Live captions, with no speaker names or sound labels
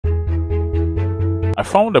I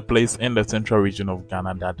found a place in the central region of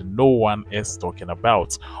Ghana that no one is talking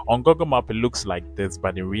about. On Google Map it looks like this,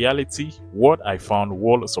 but in reality, what I found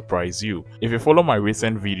will surprise you. If you follow my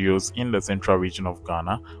recent videos in the central region of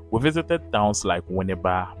Ghana, we visited towns like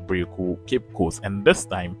Winneba, Breku, Cape Coast, and this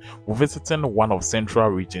time we're visiting one of central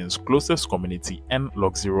region's closest community and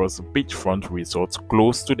luxurious beachfront resorts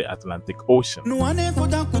close to the Atlantic Ocean.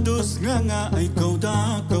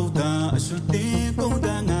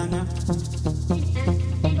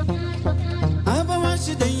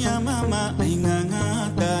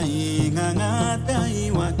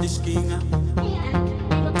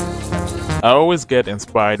 I always get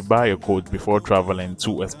inspired by a quote before traveling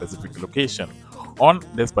to a specific location. On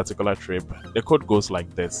this particular trip, the quote goes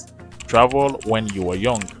like this: travel when you are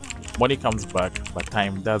young, money comes back, but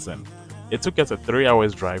time doesn't. It took us a 3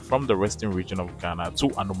 hours drive from the western region of Ghana to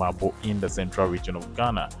Anomabu in the central region of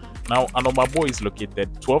Ghana. Now, Anomabu is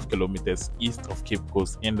located 12 kilometers east of Cape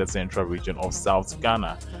Coast in the central region of South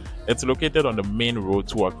Ghana. It's located on the main road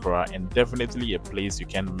to Accra and definitely a place you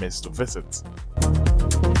can't miss to visit.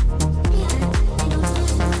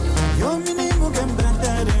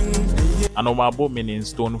 Anomabo meaning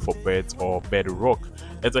stone for beds or bedrock.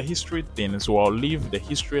 It's a history thing, so I'll leave the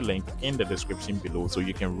history link in the description below so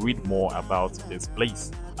you can read more about this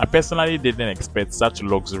place. I personally didn't expect such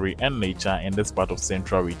luxury and nature in this part of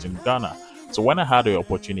central region Ghana, so when I had the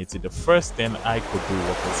opportunity, the first thing I could do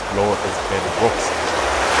was explore these bedrocks.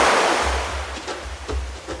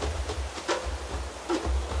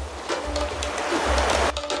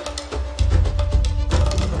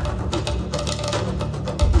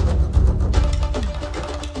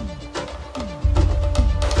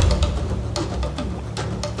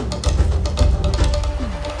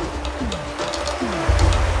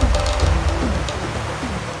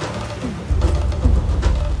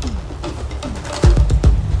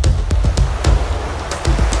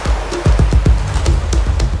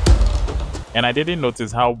 And I didn't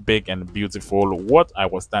notice how big and beautiful what I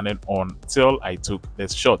was standing on till I took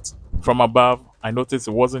this shot. From above, I noticed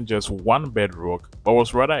it wasn't just one bedrock, but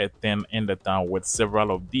was rather a thing in the town with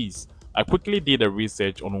several of these. I quickly did a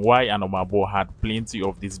research on why Annamaboe had plenty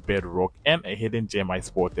of this bedrock and a hidden gem I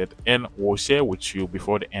spotted, and will share with you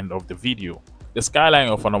before the end of the video. The skyline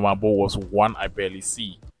of Annamaboe was one I barely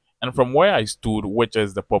see. And from where I stood, which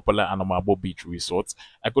is the popular Anomabu beach resort,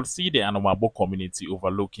 I could see the Anomabu community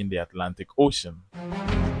overlooking the Atlantic Ocean.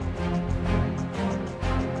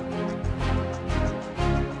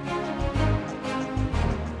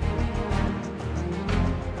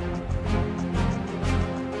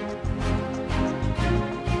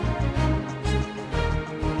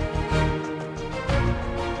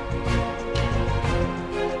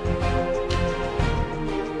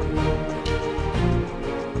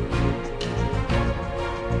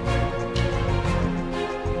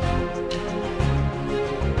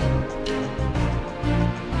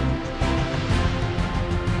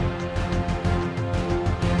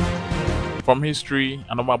 From history,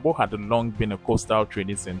 Anomabo had long been a coastal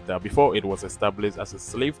trading center before it was established as a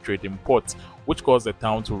slave trading port, which caused the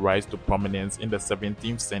town to rise to prominence in the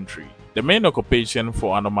 17th century. The main occupation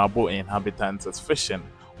for Anomabo inhabitants is fishing,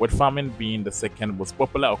 with farming being the second most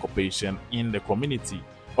popular occupation in the community.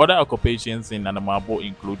 Other occupations in Anomabo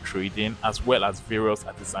include trading as well as various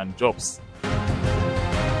artisan jobs.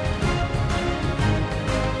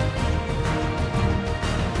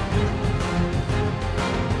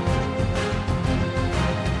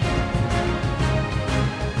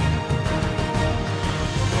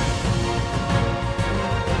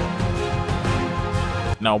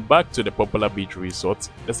 Now back to the popular beach resort.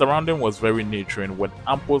 The surrounding was very nurturing with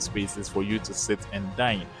ample spaces for you to sit and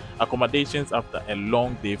dine, accommodations after a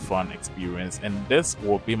long day fun experience, and this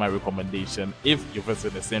will be my recommendation if you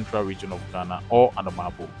visit the central region of Ghana or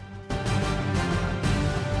Anomabu.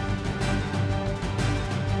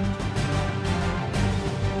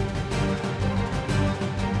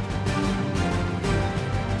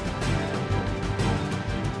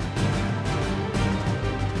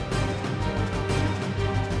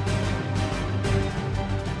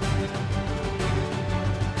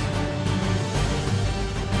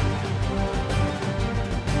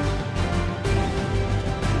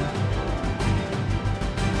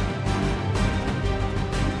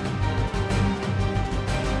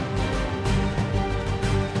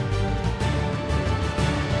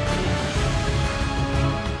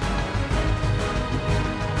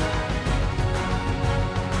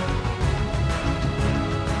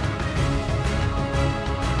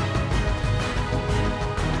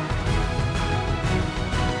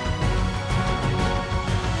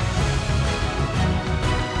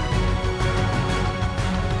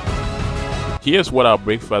 Here's what our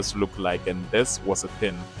breakfast looked like, and this was a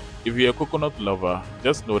thing. If you're a coconut lover,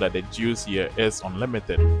 just know that the juice here is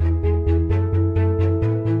unlimited.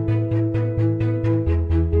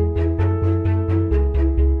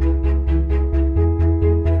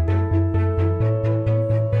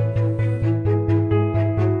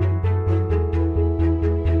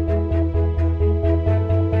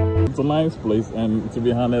 It's a nice place, and to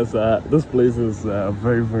be honest, this place is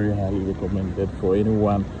very, very highly recommended for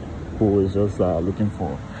anyone who is just looking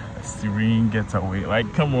for a serene getaway.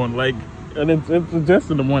 Like, come on, like, and it's just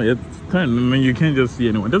in the morning. It's 10. I mean, you can't just see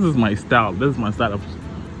anyone. This is my style. This is my style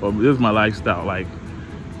this is my lifestyle. Like,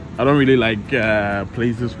 I don't really like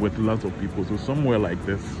places with lots of people. So somewhere like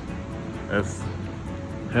this is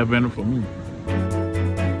heaven for me.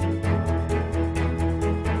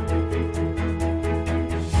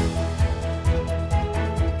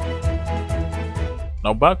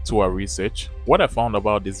 Now back to our research. What I found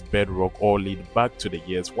about this bedrock all lead back to the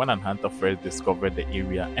years when an hunter first discovered the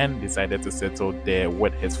area and decided to settle there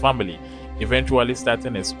with his family, eventually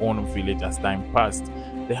starting his own village as time passed.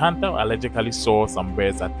 The hunter allegedly saw some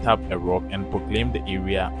birds that tapped a rock and proclaimed the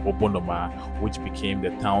area Obonoma, which became the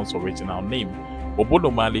town's original name.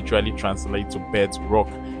 Obonoma literally translates to bird's rock,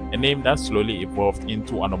 a name that slowly evolved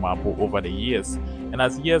into Anomabu over the years. And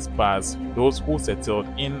as years passed, those who settled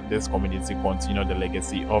in this community continued the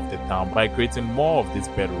legacy of the town by creating more of this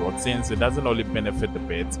bedrock, since it doesn't only benefit the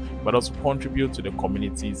birds but also contribute to the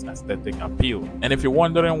community's aesthetic appeal. And if you're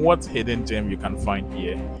wondering what hidden gem you can find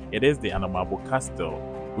here, it is the Annamaboe Castle,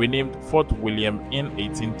 renamed Fort William in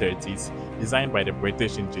 1830s, designed by the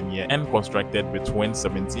British engineer and constructed between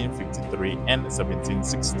 1753 and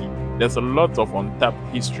 1760. There's a lot of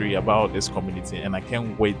untapped history about this community, and I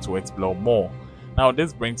can't wait to explore more. Now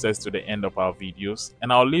this brings us to the end of our videos,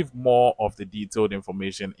 and I'll leave more of the detailed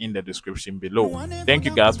information in the description below. Thank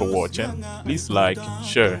you guys for watching. Please like,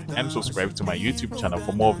 share, and subscribe to my YouTube channel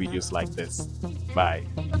for more videos like this. Bye.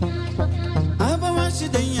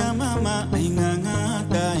 Mama,